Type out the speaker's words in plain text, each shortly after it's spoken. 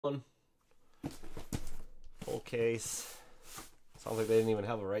One full case. Sounds like they didn't even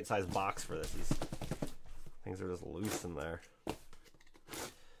have a right size box for this. These things are just loose in there.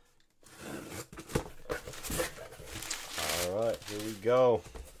 Alright, here we go.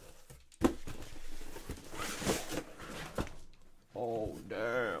 Oh,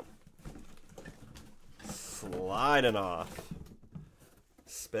 damn. Sliding off.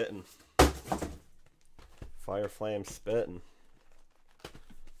 Spitting. Fire flame spitting.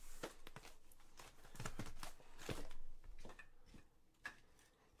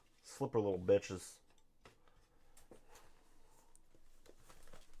 Slipper little bitches.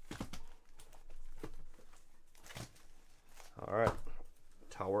 Alright.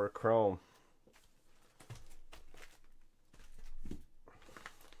 Tower of Chrome.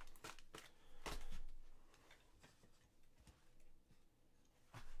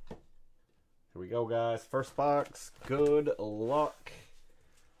 Here we go, guys. First box. Good luck.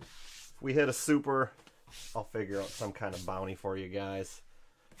 If we hit a super, I'll figure out some kind of bounty for you guys.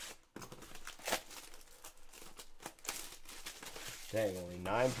 Dang, only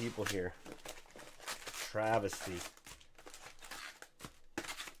 9 people here. Travesty.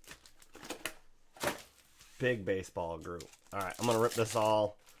 Big baseball group. Alright, I'm going to rip this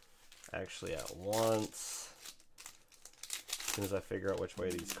all actually at once. As soon as I figure out which way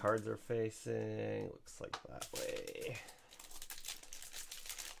these cards are facing. Looks like that way.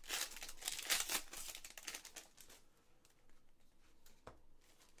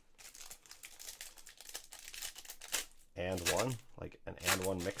 And one, like an and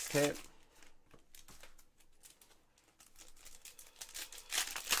one mixtape.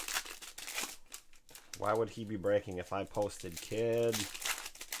 Why would he be breaking if I posted kid?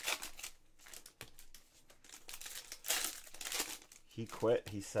 He quit.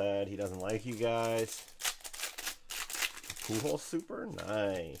 He said he doesn't like you guys. Pujols super?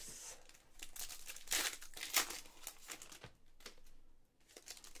 Nice.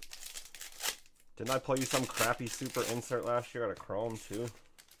 Didn't I play you some crappy super insert last year out of Chrome too?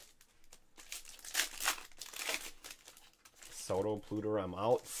 Soto, Pluter, I'm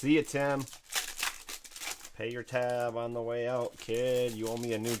out. See ya, Tim. Pay your tab on the way out, kid. You owe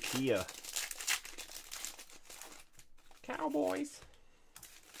me a new Kia. Cowboys.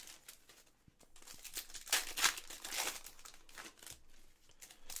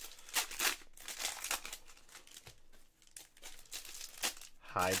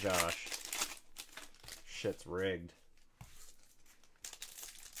 Hi, Josh. Shit's rigged.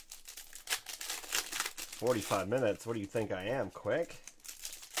 45 minutes? What do you think I am? Quick?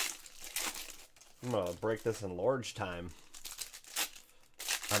 I'm gonna break this in large time.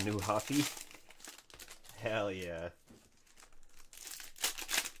 A new Huffy? Hell yeah.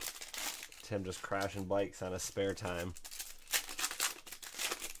 Tim just crashing bikes on his spare time.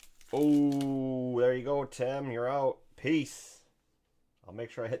 Oh, there you go, Tim. You're out. Peace. I'll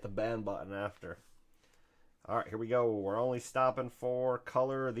make sure I hit the ban button after. Alright, here we go. We're only stopping for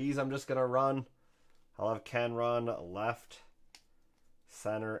color. These I'm just going to run. I'll have Ken run left,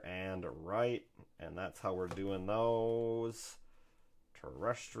 center, and right. And that's how we're doing those.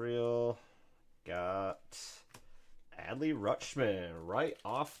 Terrestrial. Got Adley Rutschman right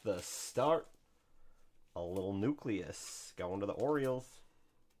off the start. A little nucleus going to the Orioles.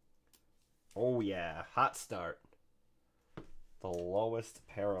 Oh yeah, hot start. The lowest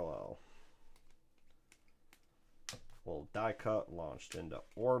parallel. Little die cut launched into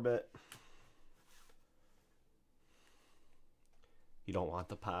orbit. You don't want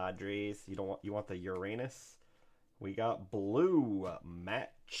the Padres. You want the Uranus. We got blue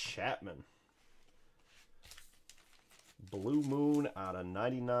Matt Chapman. Blue Moon out of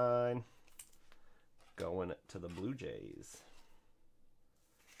 99. Going to the Blue Jays.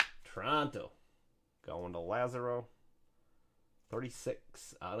 Toronto. Going to Lazaro.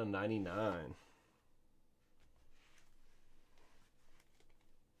 36 out of 99.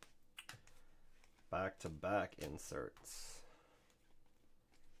 Back-to-back inserts.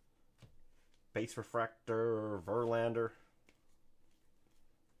 Base refractor, Verlander.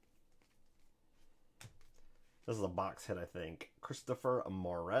 This is a box hit, I think. Christopher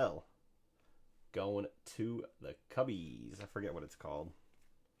Morel. Going to the Cubbies. I forget what it's called.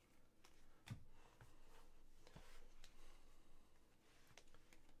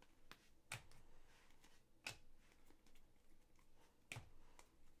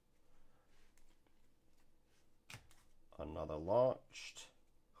 Another launched.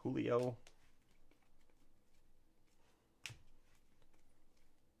 Julio.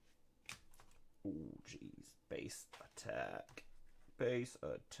 Ooh, jeez. Base attack. Base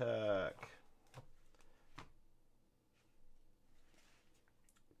attack.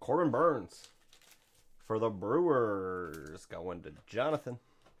 Corbin Burns for the Brewers. Going to Jonathan.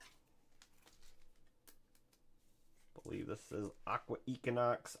 Believe this is Aqua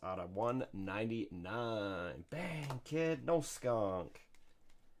Equinox out of 199. Bang, kid. No skunk.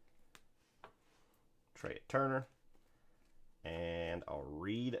 Trey Turner. And a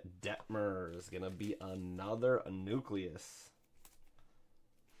Reed Detmer is going to be another Nucleus.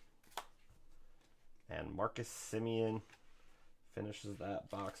 And Marcus Semien finishes that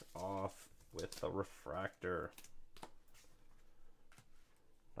box off with the refractor.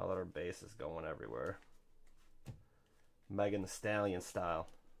 Now that our base is going everywhere. Megan Thee Stallion style.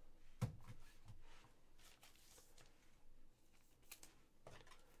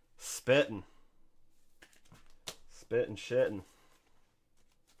 Spitting. Spitting, shitting.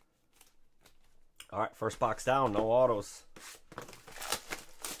 Alright, first box down. No autos.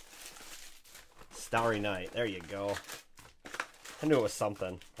 Starry Night. There you go. I knew it was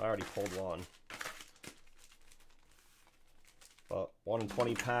something. I already pulled one. But 1 in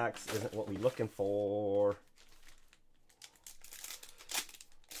 20 packs isn't what we're looking for.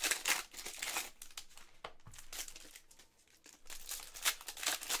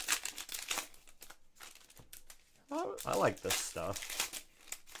 I like this stuff.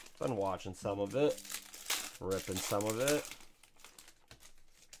 Been watching some of it. Ripping some of it.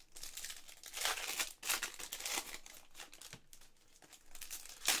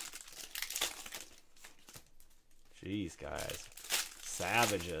 Jeez, guys.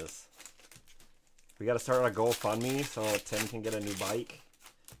 Savages. We got to start a GoFundMe so Tim can get a new bike.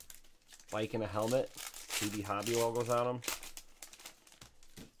 Bike and a helmet. CB Hobby logos on them.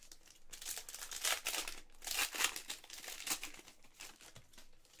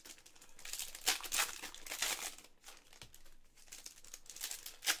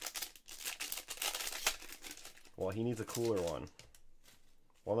 Well, he needs a cooler one.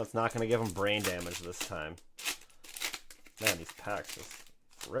 One that's not going to give him brain damage this time. Man, these packs just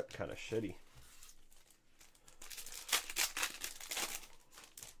rip kind of shitty.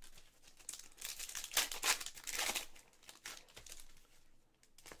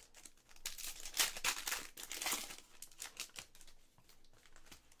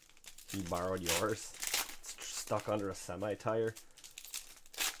 You borrowed yours. It's stuck under a semi-tire.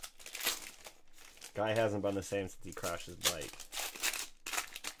 Guy hasn't been the same since he crashed his bike.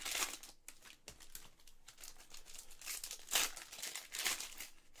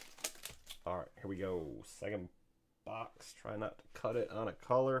 Alright, here we go. Second box. Try not to cut it on a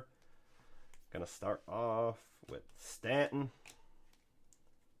color. Gonna start off with Stanton.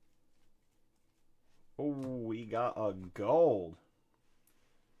 Oh, we got a gold.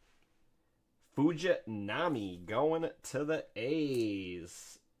 Fujinami going to the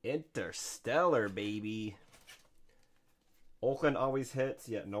A's. Interstellar, baby. Oakland always hits,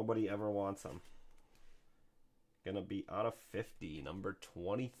 yet nobody ever wants them. Gonna be out of 50, number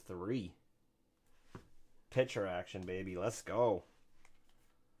 23. Pitcher action, baby. Let's go.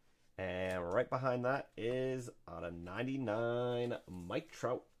 And right behind that is out of 99, Mike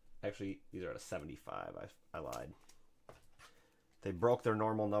Trout. Actually, these are out of 75. I lied. They broke their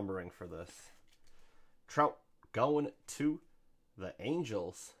normal numbering for this. Trout going to the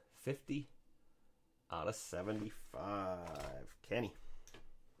Angels, 50 out of 75. Kenny.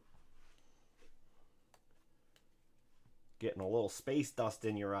 Getting a little space dust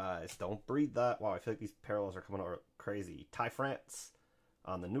in your eyes. Don't breathe that. Wow, I feel like these parallels are coming out crazy. Ty France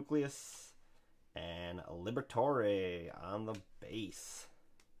on the Nucleus. And Liberatore on the base.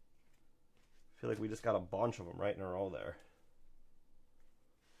 I feel like we just got a bunch of them right in a row there.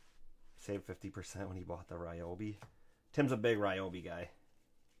 Saved 50% when he bought the Ryobi. Tim's a big Ryobi guy.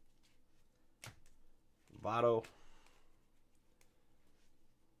 Votto.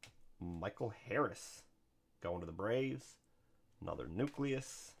 Michael Harris going to the Braves. Another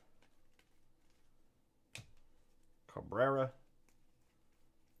Nucleus. Cabrera.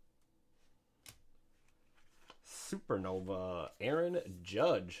 Supernova. Aaron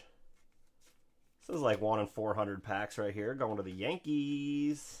Judge. This is like 1 in 400 packs right here. Going to the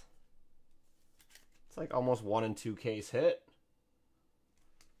Yankees. It's like almost 1 in 2 case hit.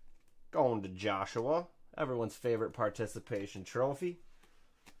 Going to Joshua. Everyone's favorite participation trophy.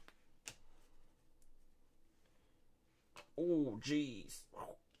 Oh, jeez.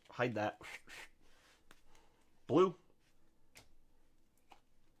 Hide that. Blue.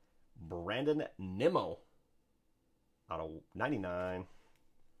 Brandon Nimmo. Out of 99.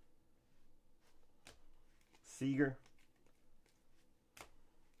 Seager.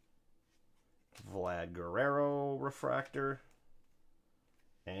 Vlad Guerrero refractor.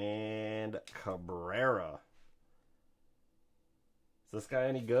 And Cabrera. Is this guy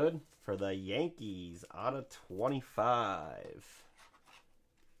any good? For the Yankees, out of 25.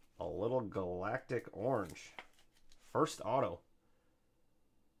 A little galactic orange. First auto.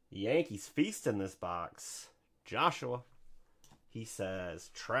 Yankees feast in this box. Joshua. He says,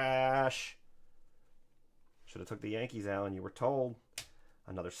 trash. Should have took the Yankees, Alan. You were told.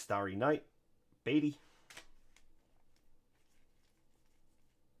 Another Starry Night. Beatty.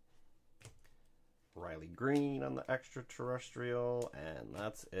 Riley Green on the extraterrestrial. And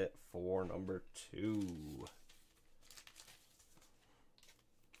that's it for number 2.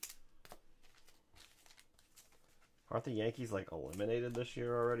 Aren't the Yankees like eliminated this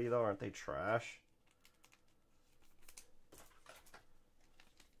year already though? Aren't they trash?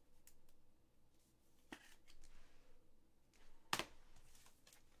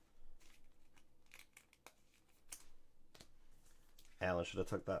 Allen should have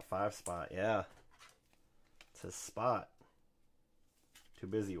took that 5 spot. Yeah. It's his spot. Too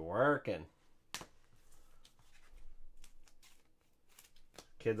busy working.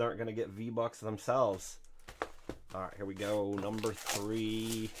 Kids aren't going to get V-Bucks themselves. Alright, here we go. Number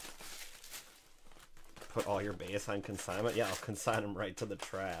 3. Put all your base on consignment. Yeah, I'll consign them right to the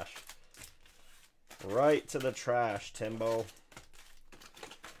trash. Right to the trash, Timbo.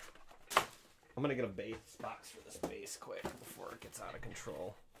 I'm going to get a base box for this base quick before it gets out of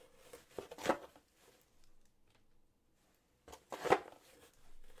control.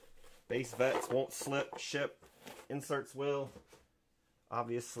 Base vets won't slip, ship. Inserts will.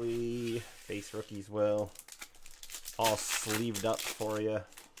 Obviously, base rookies will. All sleeved up for you.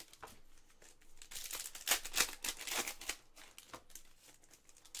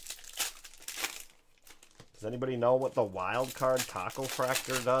 Does anybody know what the wild card taco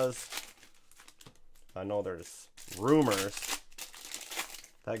fractor does? I know there's rumors.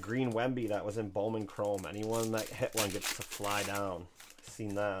 That green Wemby that was in Bowman Chrome. Anyone that hit one gets to fly down. I've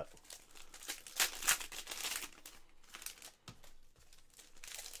seen that.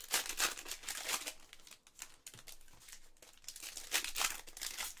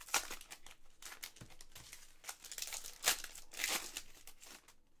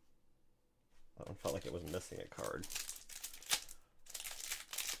 That one felt like it was missing a card.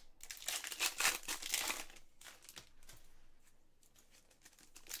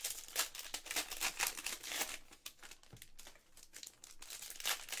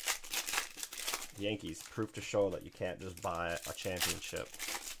 Yankees, proof to show that you can't just buy a championship.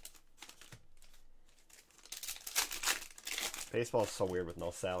 Baseball is so weird with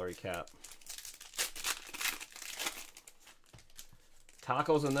no salary cap.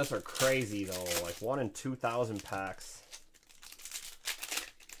 Tacos in this are crazy though, like 1 in 2,000 packs.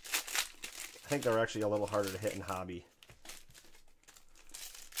 I think they're actually a little harder to hit in hobby.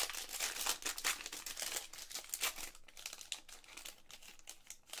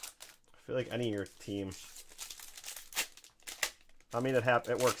 I feel like any of your team, I mean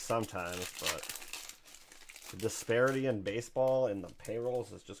it works sometimes, but the disparity in baseball and the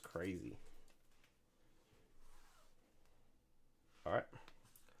payrolls is just crazy. All right,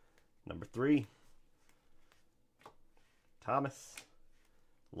 number 3, Thomas,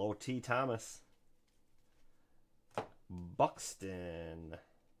 Low T Thomas, Buxton,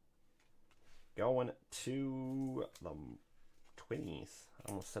 going to the Twinnies. I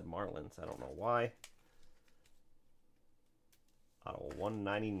almost said Marlins. I don't know why. Out of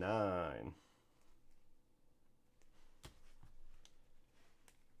 199.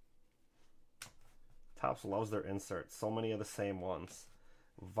 Topps loves their inserts. So many of the same ones.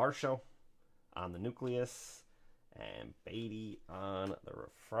 Varsho on the nucleus. And Beatty on the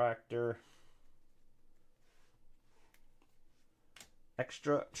refractor.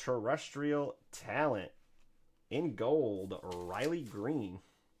 Extraterrestrial talent. In gold, Riley Green.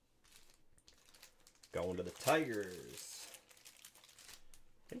 Going to the Tigers.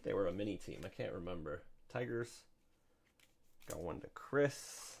 I think they were a mini team. I can't remember. Tigers. Going to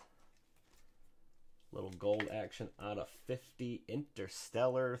Chris. Little gold action out of 50.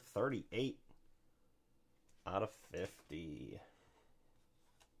 Interstellar 38 out of 50.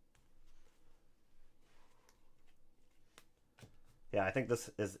 Yeah, I think this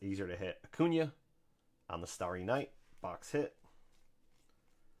is easier to hit. Acuna on the Starry Night. Box hit.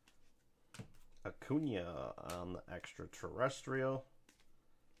 Acuna on the extraterrestrial.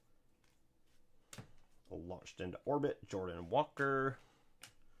 Launched into orbit. Jordan Walker.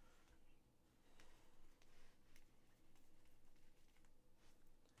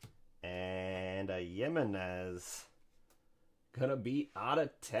 And a Jimenez. Gonna be out of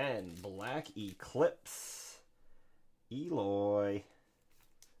 10. Black Eclipse. Eloy.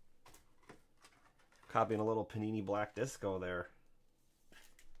 Copying a little Panini Black Disco there.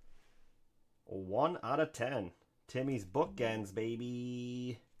 1 out of 10. Timmy's bookends,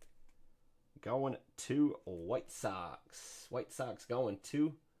 baby. Going to White Sox. White Sox going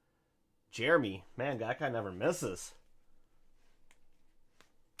to Jeremy. Man, that guy never misses.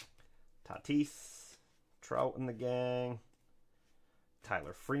 Tatis. Trout in the gang.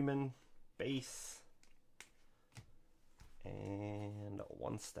 Tyler Freeman. Base. And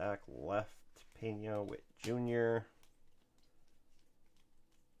 1 stack left. Pena Witt Jr.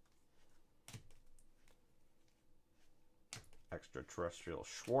 Extraterrestrial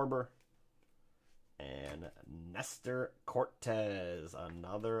Schwarber. And Nestor Cortez.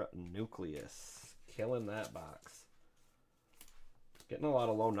 Another nucleus. Killing that box. Getting a lot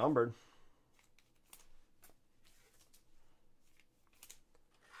of low numbered.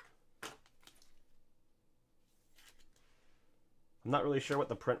 I'm not really sure what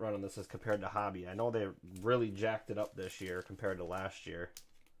the print run on this is compared to Hobby. I know they really jacked it up this year compared to last year.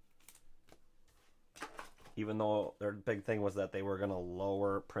 Even though their big thing was that they were going to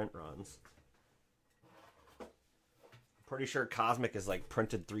lower print runs. Pretty sure Cosmic is like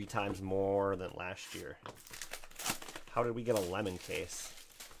printed 3 times more than last year. How did we get a lemon case?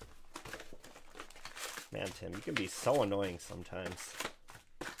 Man, Tim, you can be so annoying sometimes.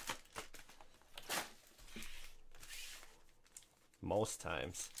 Most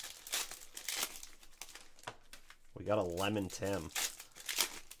times. We got a lemon Tim.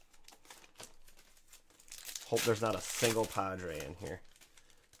 Hope there's not a single Padre in here.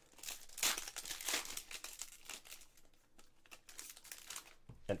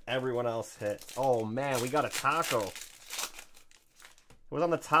 And everyone else hit. Oh man, we got a taco. It was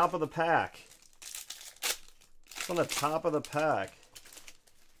on the top of the pack. It's on the top of the pack.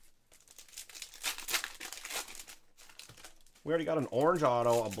 We already got an orange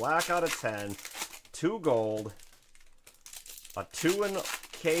auto, a black out of 10, 2 gold, a 2 in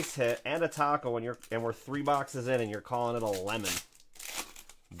case hit, and a taco, and we're 3 boxes in, and you're calling it a lemon.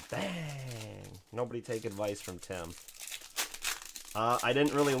 Bang! Nobody take advice from Tim. I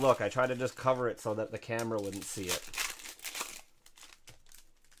didn't really look. I tried to just cover it so that the camera wouldn't see it.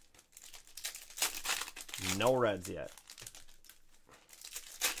 No reds yet.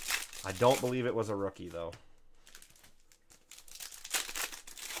 I don't believe it was a rookie, though.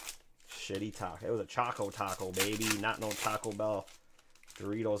 Shitty taco. It was a Choco Taco, baby. Not no Taco Bell.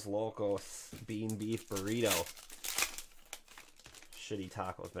 Doritos Locos Bean Beef Burrito. Shitty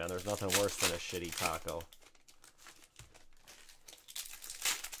tacos, man. There's nothing worse than a shitty taco.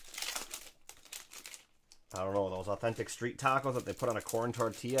 I don't know, those authentic street tacos that they put on a corn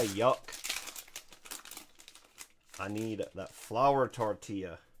tortilla. Yuck. I need that flour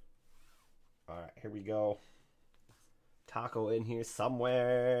tortilla. Alright, here we go. Taco in here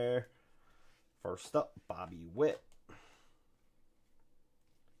somewhere. First up, Bobby Witt.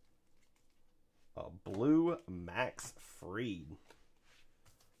 A blue Max Fried.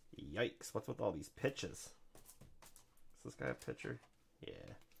 Yikes, what's with all these pitches? Is this guy a pitcher?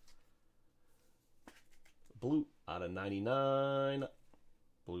 Yeah. Blue out of 99.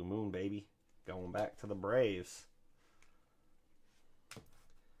 Blue Moon, baby. Going back to the Braves.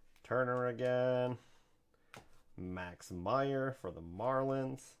 Turner again. Max Meyer for the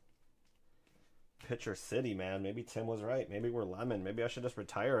Marlins. Pitcher City, man. Maybe Tim was right. Maybe we're lemon. Maybe I should just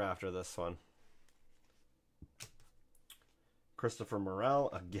retire after this one. Christopher Morel,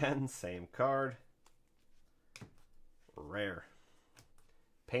 again, same card. Rare.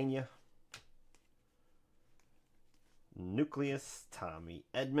 Pena. Nucleus, Tommy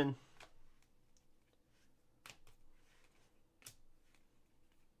Edman.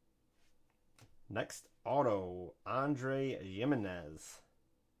 Next auto, Andre Jimenez.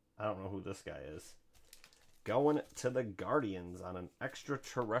 I don't know who this guy is. Going to the Guardians on an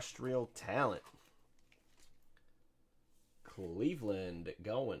extraterrestrial talent. Cleveland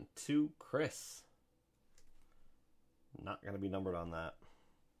going to Chris. Not going to be numbered on that.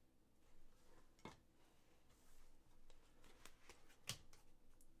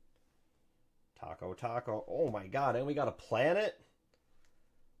 Taco Taco. Oh my god, and we got a planet?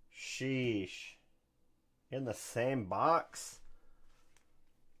 Sheesh. In the same box?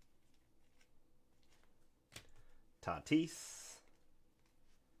 Tatis.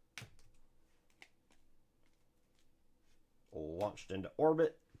 Launched into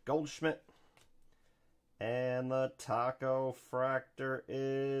orbit. Goldschmidt. And the Taco Fractor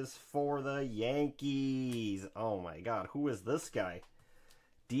is for the Yankees. Oh my god, who is this guy?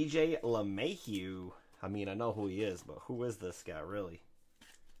 DJ LeMahieu. I mean, I know who he is, but who is this guy, really?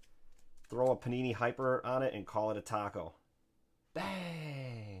 Throw a Panini Hyper on it and call it a taco.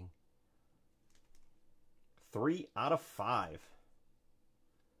 Bang! 3 out of 5.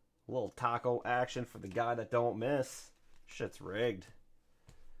 A little taco action for the guy that don't miss. Shit's rigged.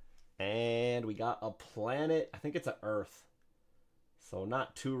 And we got a planet. I think it's an Earth. So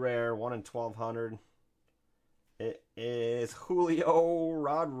not too rare. 1 in 1,200. It is Julio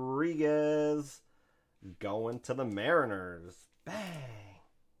Rodriguez going to the Mariners. Bang.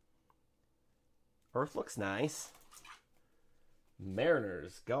 Earth looks nice.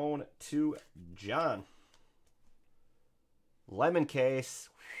 Mariners going to John. Lemon case.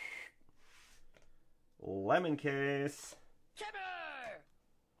 Lemon case. Chipper!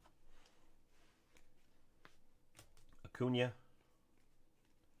 Acuna.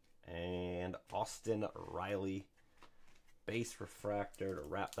 And Austin Riley. Base refractor to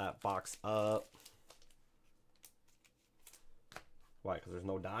wrap that box up. Why? Because there's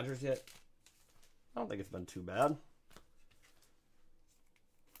no Dodgers yet? I don't think it's been too bad.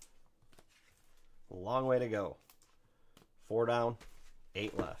 A long way to go. 4 down,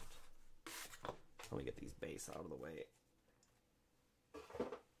 8 left. Let me get these base out of the way.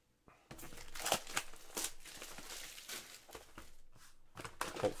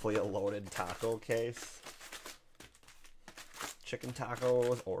 Hopefully a loaded taco case. Chicken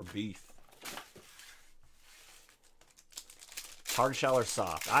tacos or beef. Hard shell or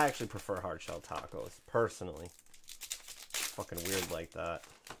soft? I actually prefer hard shell tacos, personally. Fucking weird like that.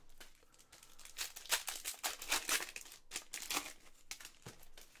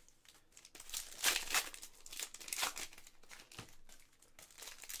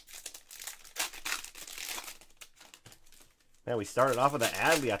 Man, we started off with an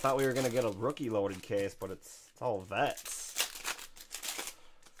Adley. I thought we were going to get a rookie loaded case, but it's all vets.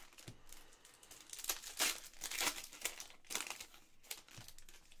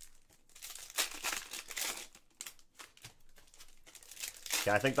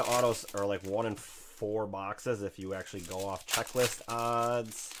 Yeah, I think the autos are like 1 in 4 boxes if you actually go off checklist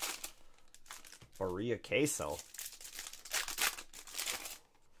odds. Maria Queso.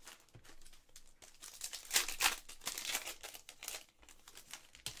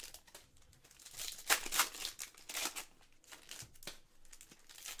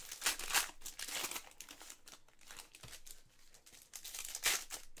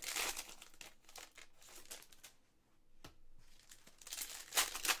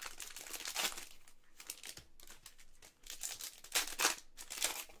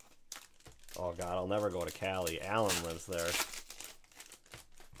 Oh god, I'll never go to Cali. Alan lives there.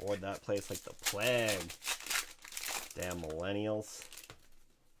 Avoid that place like the plague. Damn millennials.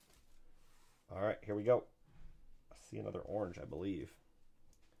 Alright, here we go. I see another orange, I believe.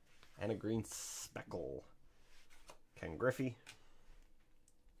 And a green speckle. Ken Griffey.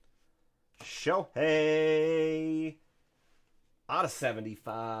 Shohei! Out of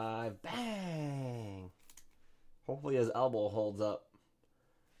 75. Bang! Hopefully his elbow holds up.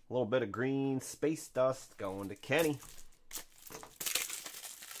 A little bit of green space dust going to Kenny.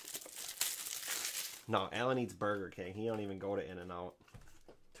 No, Alan eats Burger King. He don't even go to In-N-Out.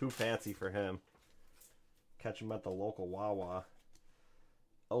 Too fancy for him. Catch him at the local Wawa.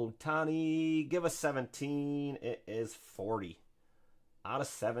 Otani, give us 17. It is 40. Out of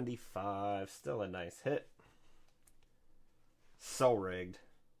 75. Still a nice hit. So rigged.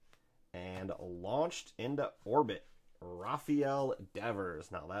 And launched into orbit. Rafael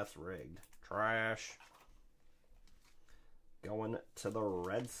Devers. Now that's rigged. Trash. Going to the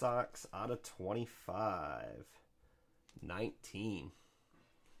Red Sox out of 25. 19.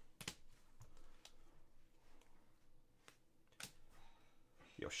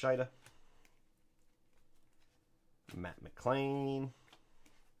 Yoshida. Matt McClain.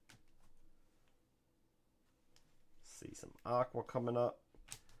 See some Aqua coming up.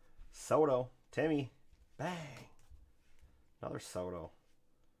 Soto. Timmy. Bang. Another Soto.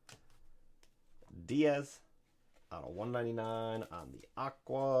 Diaz out of 199 on the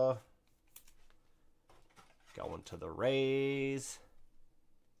Aqua. Going to the Rays.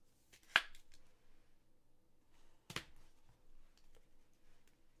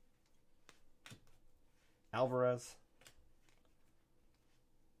 Alvarez.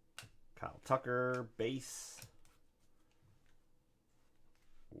 Kyle Tucker. Base.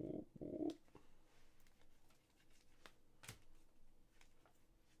 Ooh, ooh.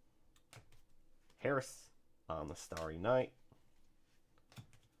 Harris on the Starry Night.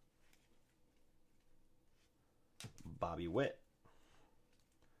 Bobby Witt.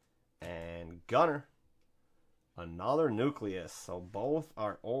 And Gunner. Another Nucleus. So both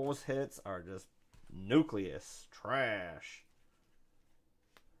our O's hits are just Nucleus. Trash.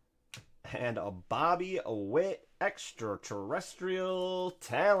 And a Bobby Witt extraterrestrial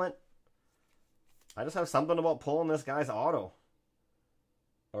talent. I just have something about pulling this guy's auto.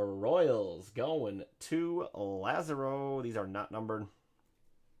 Royals going to Lazaro. These are not numbered.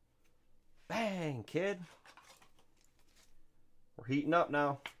 Bang, kid. We're heating up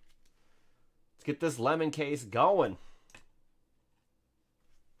now. Let's get this lemon case going.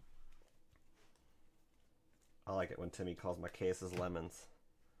 I like it when Timmy calls my cases lemons.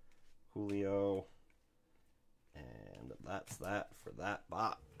 Julio. And that's that for that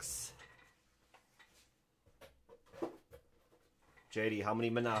box. JD, how many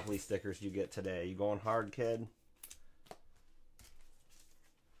Monopoly stickers do you get today? You going hard, kid?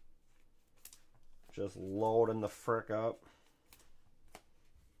 Just loading the frick up.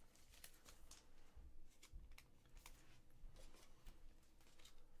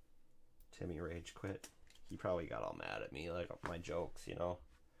 Timmy rage quit. He probably got all mad at me, like my jokes, you know.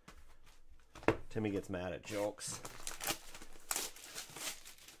 Timmy gets mad at jokes.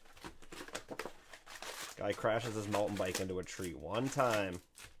 Guy crashes his mountain bike into a tree one time.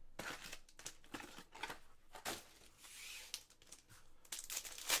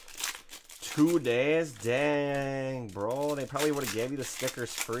 Two days? Dang, bro. They probably would have gave you the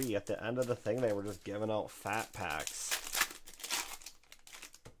stickers free. At the end of the thing, they were just giving out fat packs.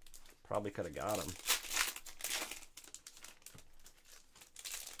 Probably could have got them.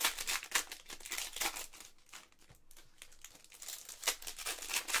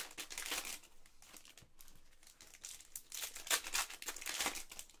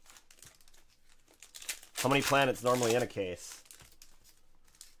 How many planets normally in a case?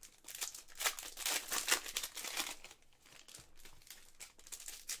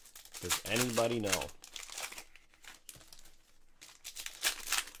 Does anybody know?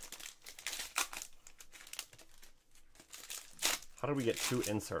 How did we get 2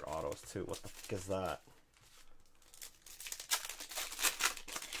 insert autos too? What the fuck is that?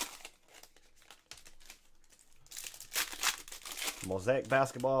 Mosaic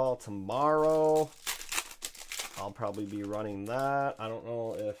basketball tomorrow. I'll probably be running that. I don't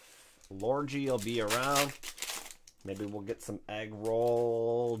know if Lorgy will be around. Maybe we'll get some egg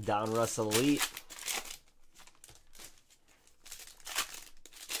roll Donruss Elite.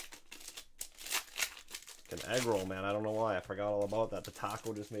 An egg roll, man. I don't know why. I forgot all about that. The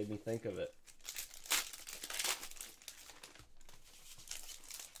taco just made me think of it.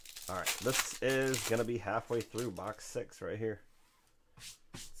 Alright, this is going to be halfway through box 6 right here.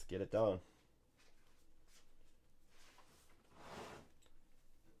 Let's get it done.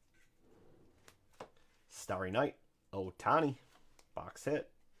 Starry Night, Ohtani, box hit.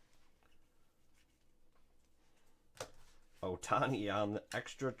 Ohtani on the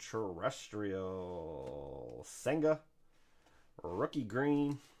extraterrestrial. Senga, rookie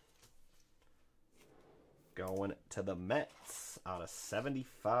green. Going to the Mets out of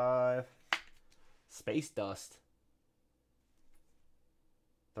 75. Space Dust.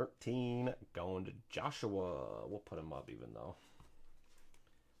 13 going to Joshua. We'll put him up even though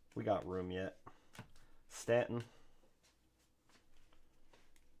we got room yet. Stanton.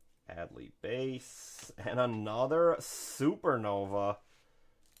 Adley base. And another Supernova.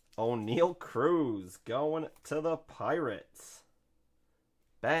 O'Neal Cruz going to the Pirates.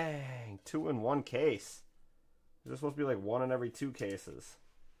 Bang. 2 in 1 case. There's supposed to be like 1 in every 2 cases.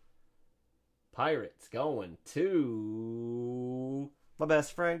 Pirates going to my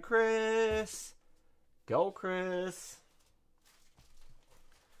best friend Chris. Go Chris.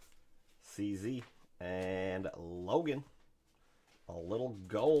 CZ. And Logan. A little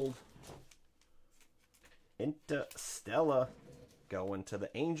gold. Interstellar. Going to the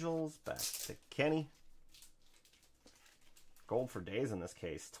Angels. Back to Kenny. Gold for days in this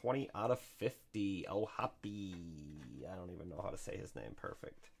case. 20 out of 50. Oh, happy. I don't even know how to say his name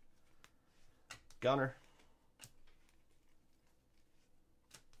perfect. Gunner.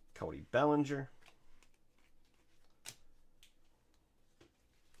 Cody Bellinger.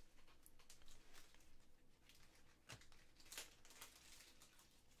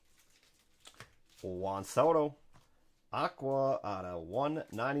 Juan Soto. Aqua out of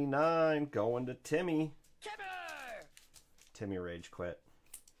 199 going to Timmy. Timmy rage quit.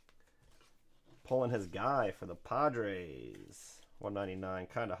 Pulling his guy for the Padres. 199,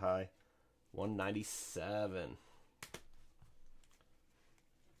 kind of high. 197.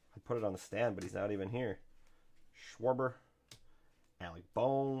 I put it on the stand, but he's not even here. Schwarber. Alec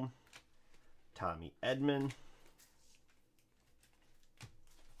Bohm. Tommy Edman.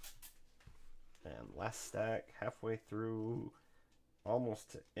 And last stack, halfway through,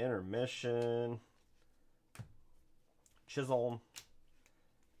 almost to intermission. Chisholm.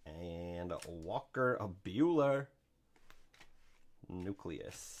 And Walker Buehler.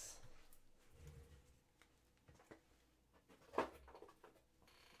 Nucleus.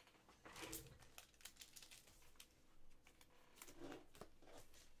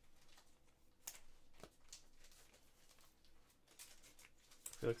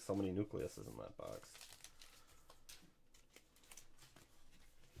 feel like so many nucleuses in that box.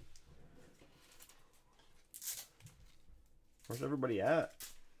 Where's everybody at?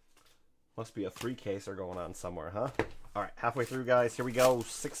 Must be a 3-caser going on somewhere, huh? All right, halfway through, guys. Here we go.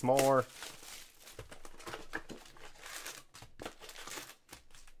 6 more.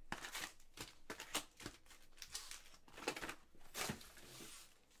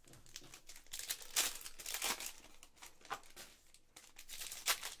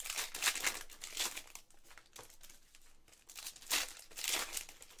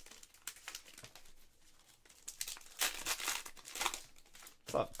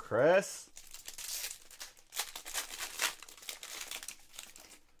 What's up, Chris?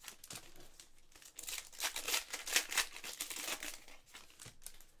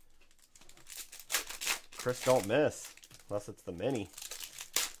 Chris don't miss, unless it's the mini.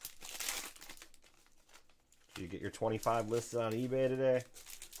 Did you get your 25 listed on eBay today?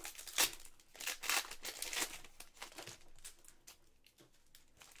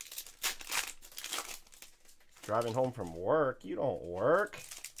 Driving home from work? You don't work.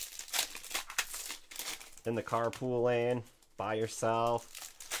 In the carpool lane, by yourself,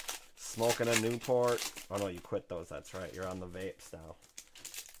 smoking a Newport. Oh no, you quit those, that's right. You're on the vapes now.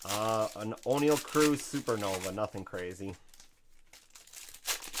 An O'Neill Cruz Supernova, nothing crazy.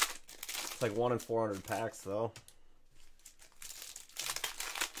 It's like 1 in 400 packs though.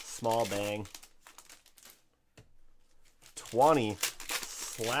 Small bang. 20.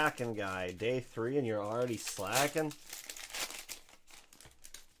 Slacking guy. Day 3 and you're already slacking?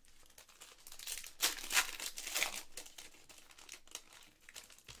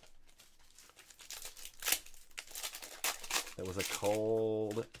 It was a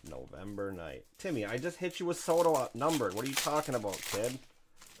cold November night. Timmy, I just hit you with Soto outnumbered. What are you talking about, kid?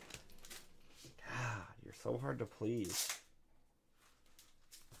 God, you're so hard to please.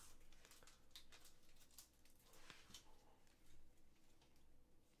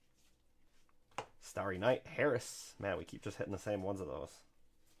 Starry Night, Harris. Man, we keep just hitting the same ones of those.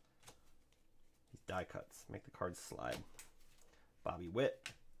 These die cuts make the cards slide. Bobby Witt.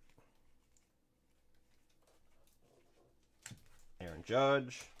 Aaron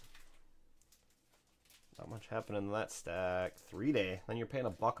Judge. Not much happening in that stack. 3-day. Then you're paying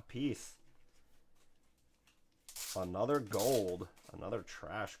 $1 a piece. Another gold. Another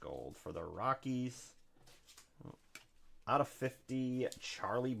trash gold for the Rockies. Out of 50,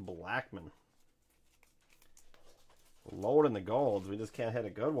 Charlie Blackmon. Loading the golds. We just can't hit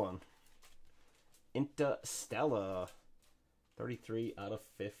a good one. Interstellar. 33 out of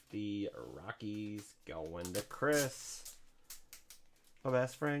 50. Rockies going to Chris. My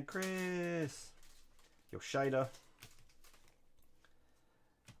best friend Chris. Yoshida.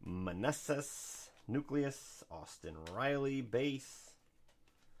 Meneses. Nucleus. Austin Riley. Base.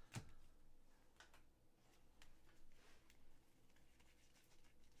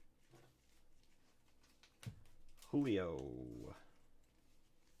 Julio.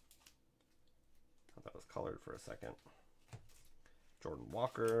 Thought that was colored for a second. Jordan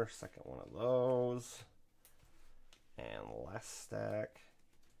Walker, second one of those. And last stack,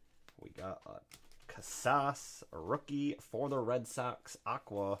 we got a Casas, a rookie for the Red Sox,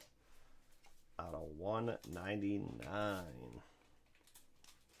 Aqua, out of 199.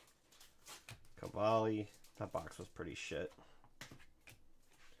 Cavalli, that box was pretty shit.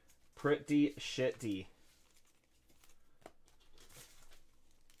 Pretty shitty.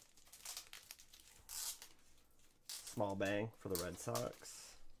 Small bang for the Red Sox.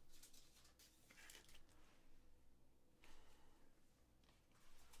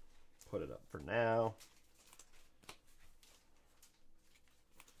 Put it up for now.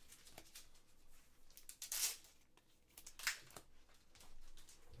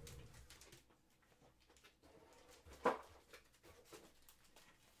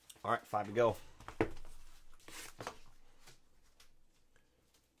 All right, 5 to go.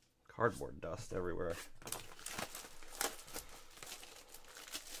 Cardboard dust everywhere.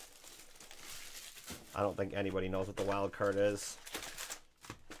 I don't think anybody knows what the wild card is.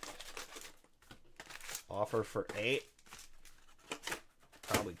 Offer for 8.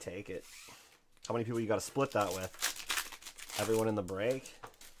 Probably take it. How many people you got to split that with? Everyone in the break?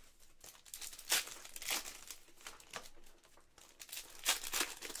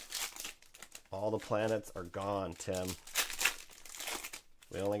 All the planets are gone, Tim.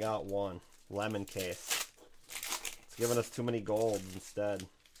 We only got one. Lemon case. It's giving us too many golds instead.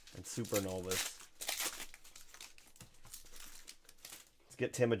 And supernovas. Let's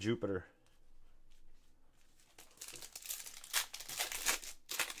get Tim a Jupiter.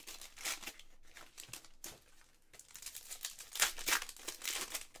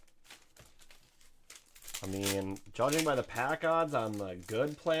 Judging by the pack odds on the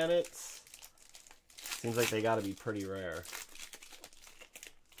good planets, seems like they got to be pretty rare.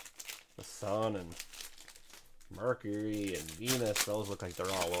 The Sun and Mercury and Venus, those look like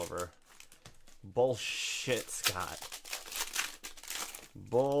they're all over. Bullshit, Scott.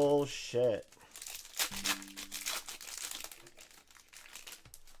 Bullshit.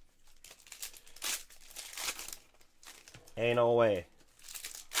 Ain't no way.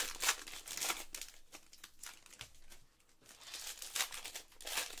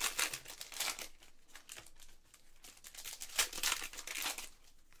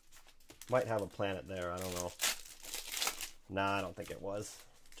 Might have a planet there, I don't know. Nah, I don't think it was.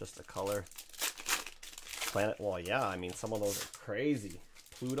 Just a color. Planet, well, yeah, I mean, some of those are crazy.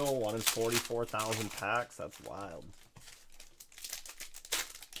 Pluto, 1 in 44,000 packs, that's wild.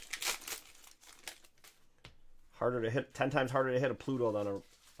 Harder to hit, 10 times harder to hit a Pluto than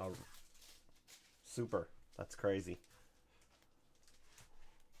a super. That's crazy.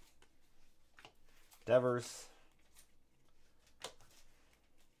 Devers.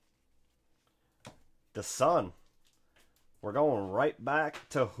 The Sun. We're going right back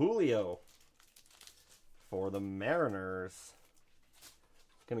to Julio for the Mariners.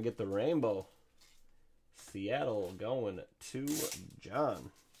 Gonna get the rainbow. Seattle going to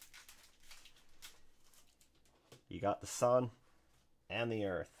John. You got the Sun and the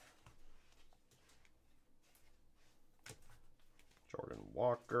Earth. Jordan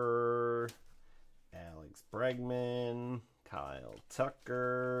Walker, Alex Bregman, Kyle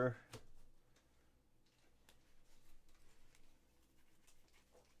Tucker.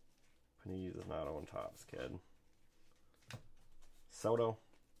 Panini does not own Topps, kid. Soto.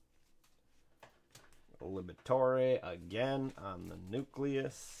 Liberatore again on the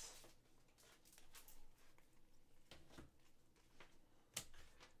nucleus.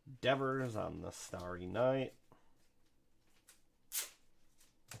 Devers on the Starry Night.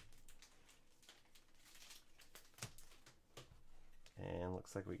 And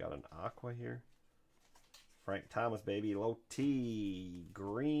looks like we got an Aqua here. Frank Thomas, baby. Low T.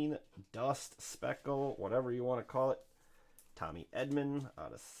 Green, Dust, Speckle, whatever you want to call it. Tommy Edman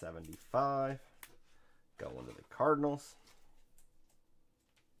out of 75. Going to the Cardinals.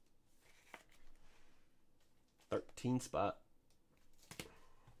 13 spot.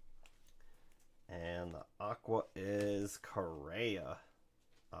 And the Aqua is Correa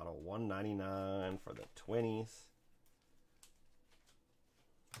out of 199 for the Twinnies.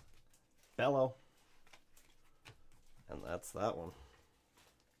 Bello. And that's that one.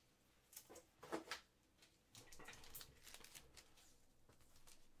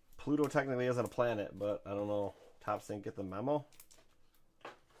 Pluto technically isn't a planet, but I don't know. Topps didn't get the memo.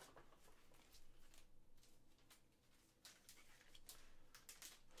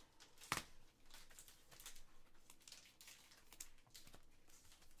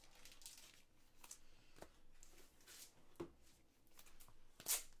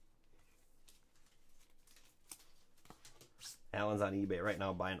 Alan's on eBay right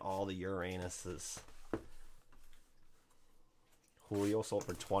now buying all the Uranuses. Julio sold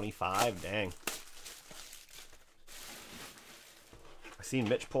for 25. Dang. I seen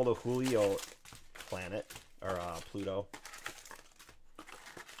Mitch pull the Julio planet or Pluto.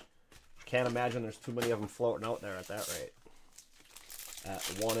 Can't imagine there's too many of them floating out there at that rate. At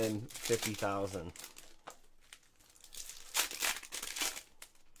 1 in 50,000.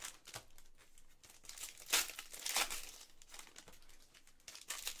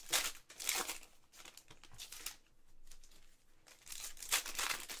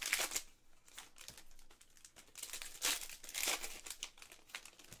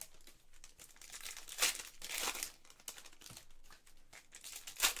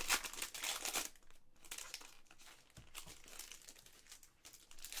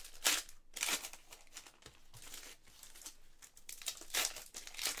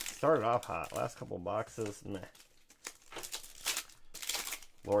 Started off hot. Last couple boxes, meh.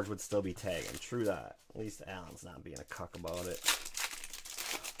 Lords would still be tagging. True that. At least Allen's not being a cuck about it.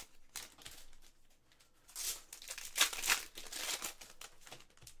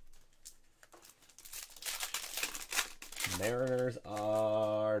 Mariners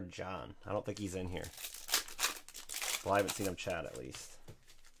are John. I don't think he's in here. Well, I haven't seen him chat at least.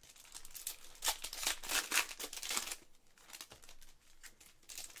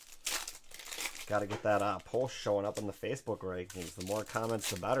 Got to get that post showing up on the Facebook rankings. The more comments,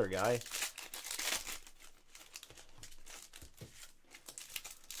 the better, guy.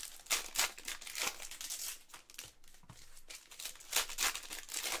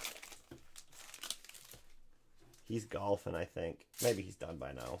 He's golfing, I think. Maybe he's done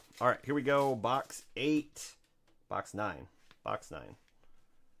by now. All right, here we go. Box 8. Box 9. Box 9.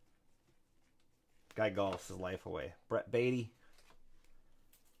 Guy golfs his life away. Brett Beatty.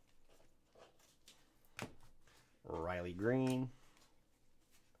 Riley Green.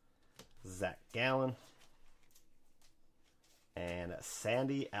 Zach Gallen. And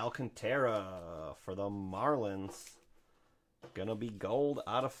Sandy Alcantara for the Marlins. Gonna be gold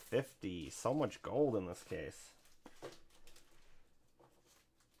out of 50. So much gold in this case.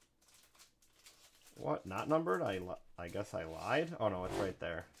 What? Not numbered? I guess I lied. Oh no, it's right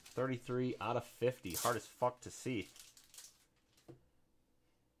there. 33 out of 50. Hard as fuck to see.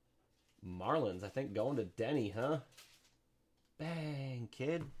 Marlins, I think going to Denny, huh? Bang,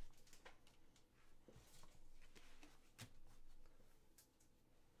 kid.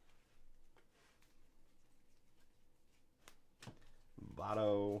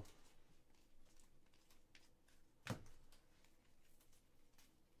 Votto.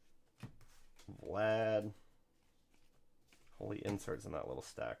 Vlad. Holy inserts in that little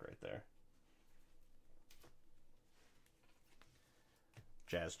stack right there.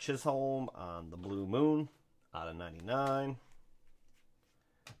 Jazz Chisholm on the Blue Moon out of 99.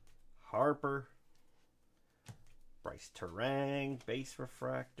 Harper. Bryce Terang, base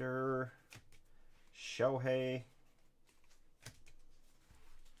refractor. Shohei.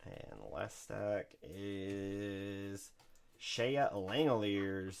 And the last stack is Shea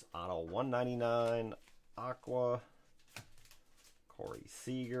Langoliers out of 199. Aqua. Corey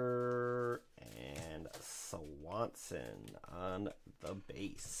Seager and Swanson on the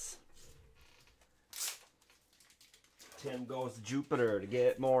base. Tim goes to Jupiter to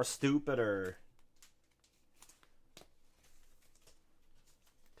get more stupider.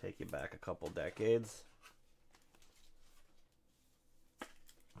 Take you back a couple decades.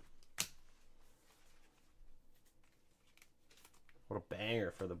 What a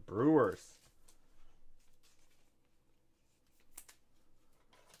banger for the Brewers.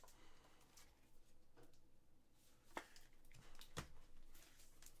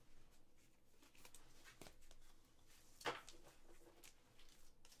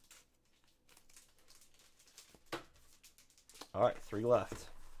 All right, 3 left.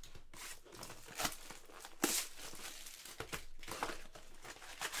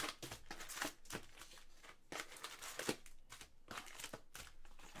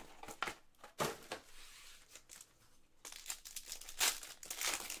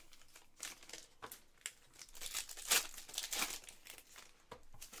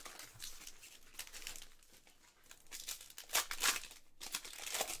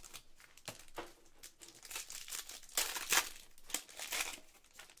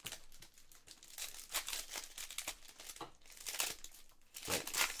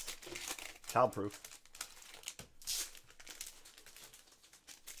 Childproof.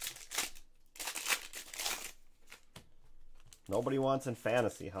 Nobody wants in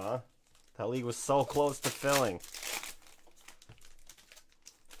fantasy, huh? That league was so close to filling.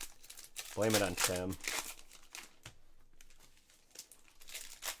 Blame it on Tim.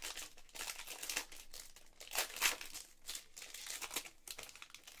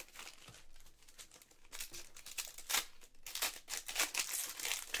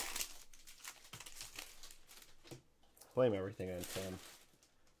 Blame everything on Tim.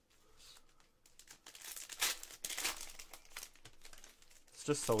 It's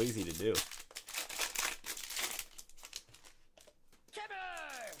just so easy to do.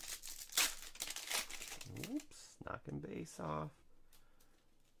 Oops, knocking base off.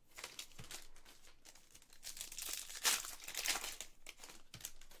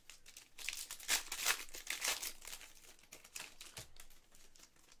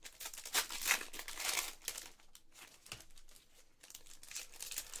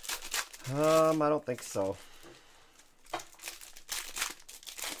 I don't think so.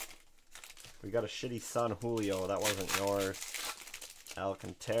 We got a shitty Sun Julio. That wasn't yours.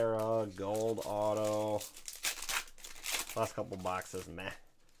 Alcantara, gold auto. Last couple boxes, meh.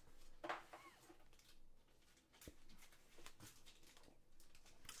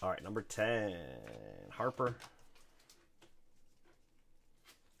 All right, number 10. Harper.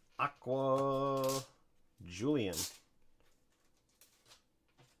 Aqua. Julian.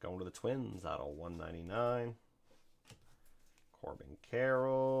 Going to the Twins out of 199. Corbin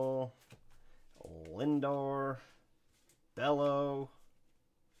Carroll. Lindor. Bello.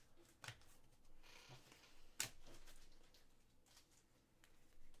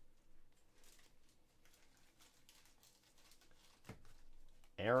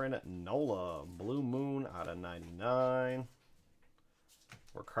 Aaron Nola. Blue Moon out of 99.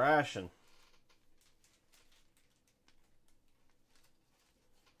 We're crashing.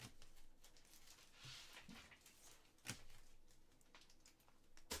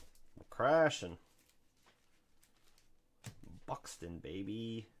 crashing. Buxton,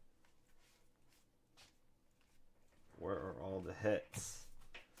 baby. Where are all the hits?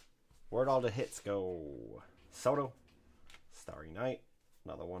 Where'd all the hits go? Soto. Starry Night.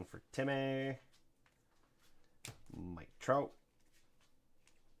 Another one for Timmy. Mike Trout.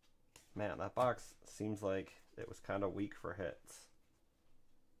 Man, that box seems like it was kind of weak for hits.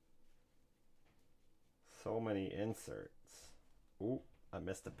 So many inserts. Ooh, I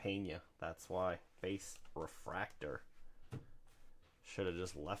missed a Pena. That's why. Base refractor. Should have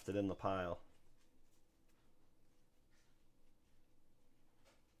just left it in the pile.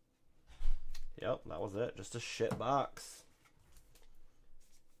 Yep, that was it. Just a shit box.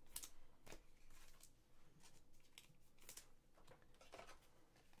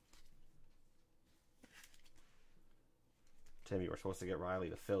 Timmy, we're supposed to get Riley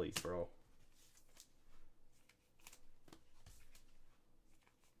the Phillies, bro.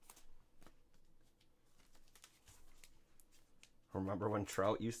 Remember when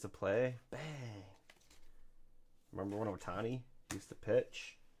Trout used to play? Bang! Remember when Ohtani used to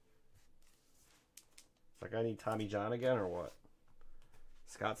pitch? It's like I need Tommy John again or what?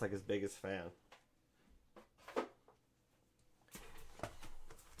 Scott's like his biggest fan.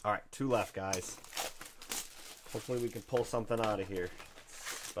 Alright, 2 left, guys. Hopefully we can pull something out of here.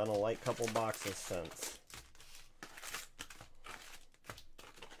 It's been a light couple boxes since.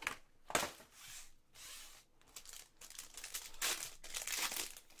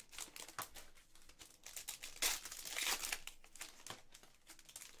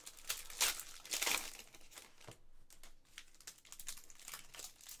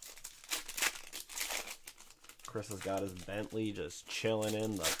 Chris has got his Bentley just chilling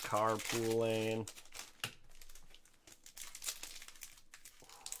in the carpool lane.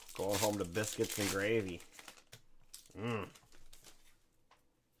 Going home to biscuits and gravy. You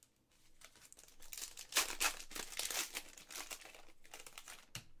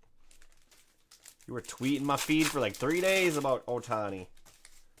were tweeting my feed for like 3 days about Ohtani.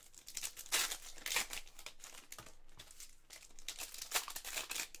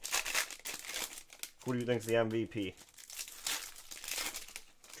 Who do you think's the MVP?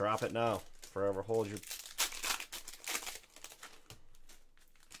 Drop it now. Forever hold your...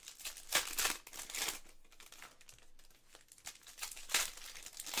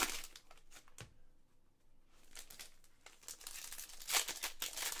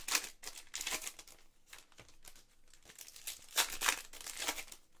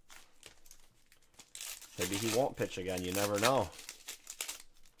 Maybe he won't pitch again. You never know.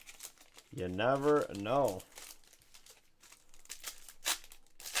 You never know.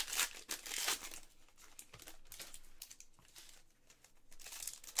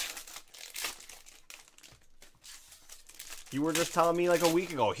 You were just telling me like a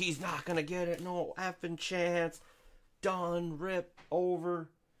week ago, he's not going to get it. No effing chance. Done. Rip. Over.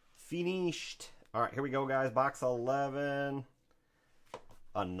 Finished. All right, here we go, guys. Box 11.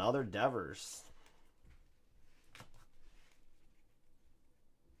 Another Devers.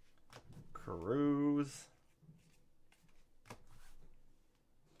 Cruz.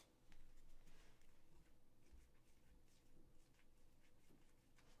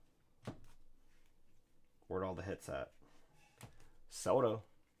 Where'd all the hits at? Soto.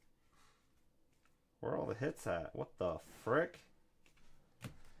 Where are all the hits at? What the frick?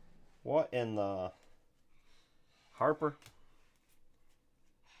 What in the... Harper.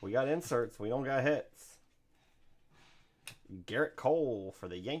 We got inserts. We don't got hits. Garrett Cole for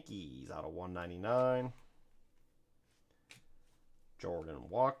the Yankees out of 199. Jordan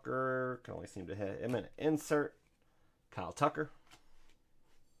Walker. Can only seem to hit him in an insert. Kyle Tucker.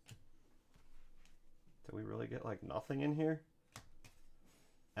 Did we really get like nothing in here?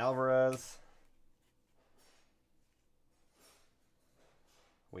 Alvarez.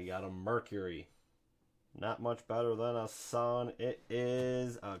 We got a Mercury. Not much better than a Sun. It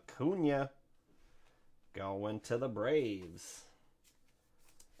is Acuna. Going to the Braves.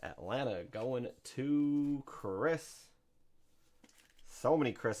 Atlanta going to Chris. So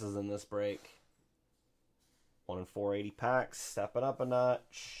many Chris's in this break. 1 in 480 packs. Stepping up a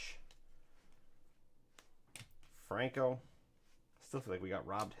notch. Franco. Still feel like we got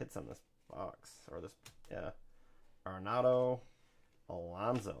robbed hits on this box. Or this, yeah. Arenado.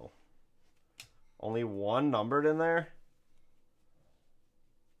 Alonso. Only 1 numbered in there?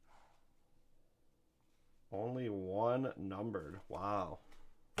 Only 1 numbered. Wow.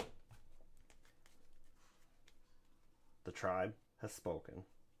 The tribe has spoken.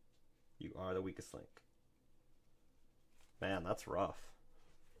 You are the weakest link. Man, that's rough.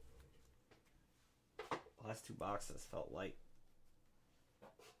 The last 2 boxes felt light.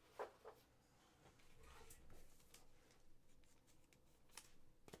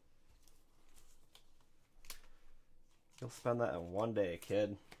 spend that in one day,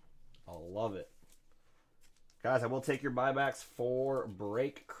 kid. I'll love it. Guys, I will take your buybacks for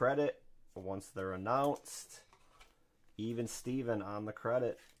break credit once they're announced. Even Steven on the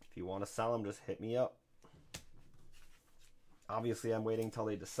credit. If you want to sell them, just hit me up. Obviously, I'm waiting until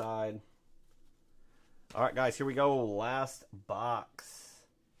they decide. All right, guys, here we go. Last box.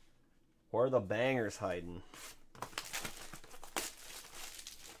 Where are the bangers hiding?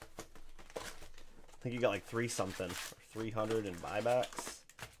 I think you got like 3 something. Or 300 in buybacks.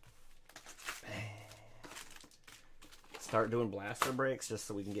 Start doing blaster breaks just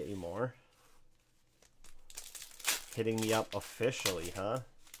so we can get you more. Hitting me up officially, huh?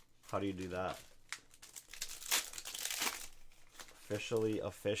 How do you do that? Officially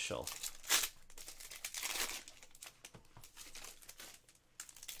official.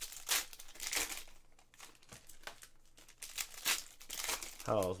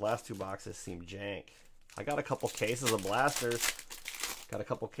 Oh, those last 2 boxes seem jank. I got a couple cases of blasters. Got a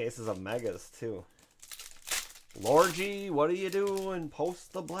couple cases of megas too. Lorgy, what are you doing?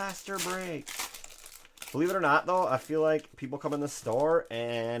 Post the blaster break. Believe it or not, though, I feel like people come in the store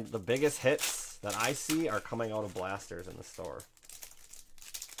and the biggest hits that I see are coming out of blasters in the store.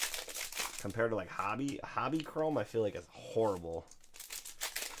 Compared to like Hobby Chrome, I feel like it's horrible.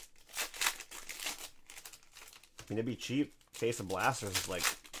 I mean, it'd be cheap. Case of blasters is like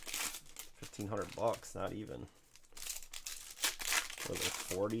 1,500 bucks, not even. What was it,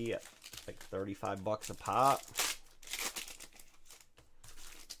 40 at like 35 bucks a pop.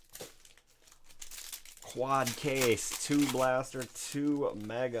 Quad case, 2 blaster, 2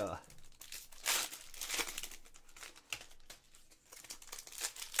 mega.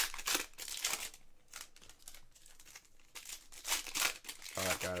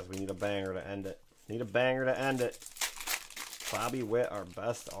 Alright guys, we need a banger to end it. Need a banger to end it. Bobby Witt, our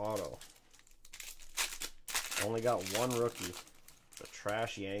best auto. Only got 1 rookie. The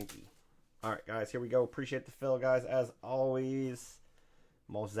trash Yankee. Alright guys, here we go. Appreciate the fill, guys, as always.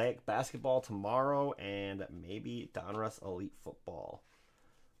 Mosaic basketball tomorrow, and maybe Donruss Elite Football.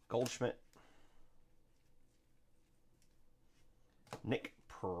 Goldschmidt. Nick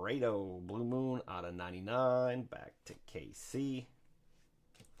Prado, Blue Moon out of 99. Back to KC.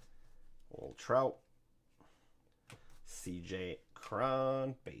 Old Trout. CJ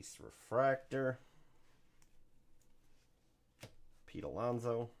Cron, base refractor. Pete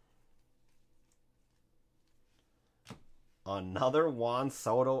Alonso. Another Juan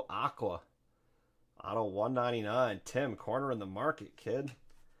Soto Aqua. Auto 199. Tim, corner in the market, kid.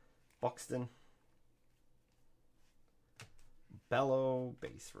 Buxton. Bello,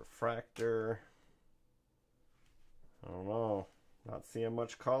 base refractor. I don't know. Not seeing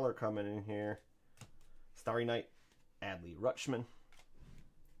much color coming in here. Starry Night, Adley Rutschman.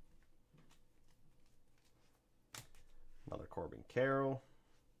 Another Corbin Carroll.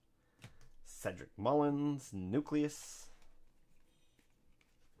 Cedric Mullins, Nucleus.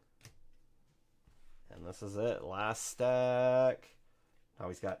 And this is it. Last stack. Now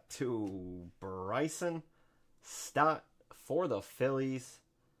he's got 2 Bryson Stott for the Phillies.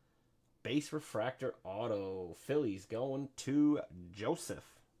 Base refractor auto. Phillies going to Joseph.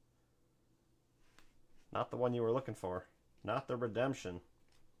 Not the one you were looking for. Not the redemption.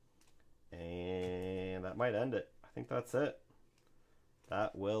 And that might end it. I think that's it.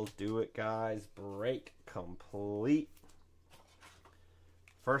 That will do it, guys. Break complete.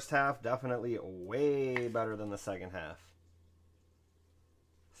 First half, definitely way better than the second half.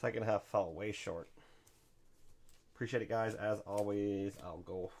 Second half fell way short. Appreciate it, guys. As always, I'll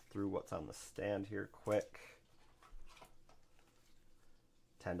go through what's on the stand here quick.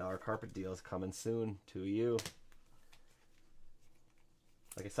 $10 carpet deals coming soon to you.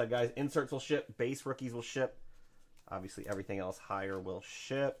 Like I said, guys, inserts will ship. Base rookies will ship. Obviously, everything else higher will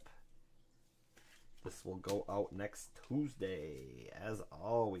ship. This will go out next Tuesday, as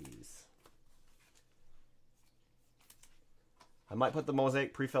always. I might put the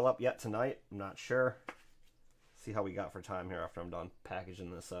Mosaic pre-fill up yet tonight. I'm not sure. See how we got for time here after I'm done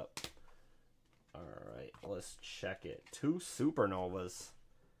packaging this up. Alright, let's check it. 2 Supernovas.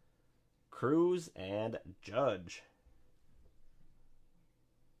 Cruz and Judge.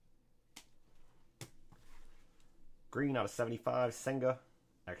 Green out of 75, Senga.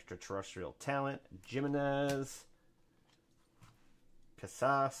 Extraterrestrial Talent, Jimenez.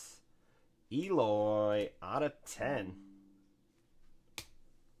 Casas. Eloy out of 10.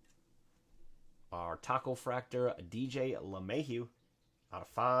 Our Taco Fractor, DJ LeMahieu out of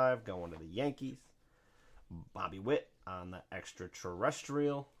 5, going to the Yankees. Bobby Witt on the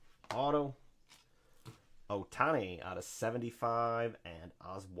Extraterrestrial auto. Otani out of 75. And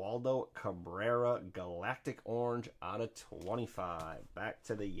Oswaldo Cabrera Galactic Orange out of 25. Back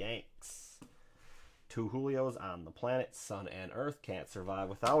to the Yanks. 2 Julios on the planet. Sun and Earth. Can't survive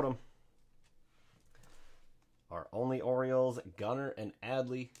without them. Our only Orioles, Gunnar and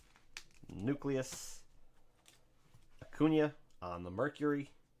Adley. Nucleus. Acuna on the Mercury.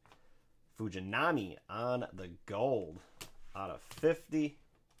 Fujinami on the Gold out of 50.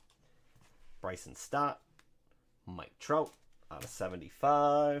 Bryson Stott. Mike Trout out of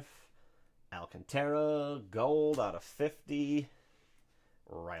 75. Alcantara, Gold out of 50.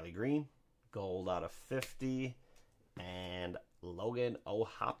 Riley Green, Gold out of 50. And Logan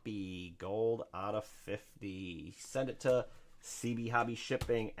O'Hoppe, Gold out of 50. Send it to CB Hobby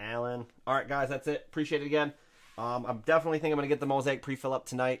Shipping, Alan. All right, guys, that's it. Appreciate it again. I'm definitely think I'm going to get the Mosaic pre-fill up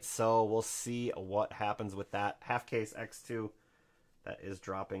tonight, so we'll see what happens with that. Half case X2 that is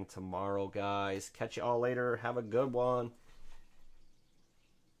dropping tomorrow, guys. Catch you all later. Have a good one.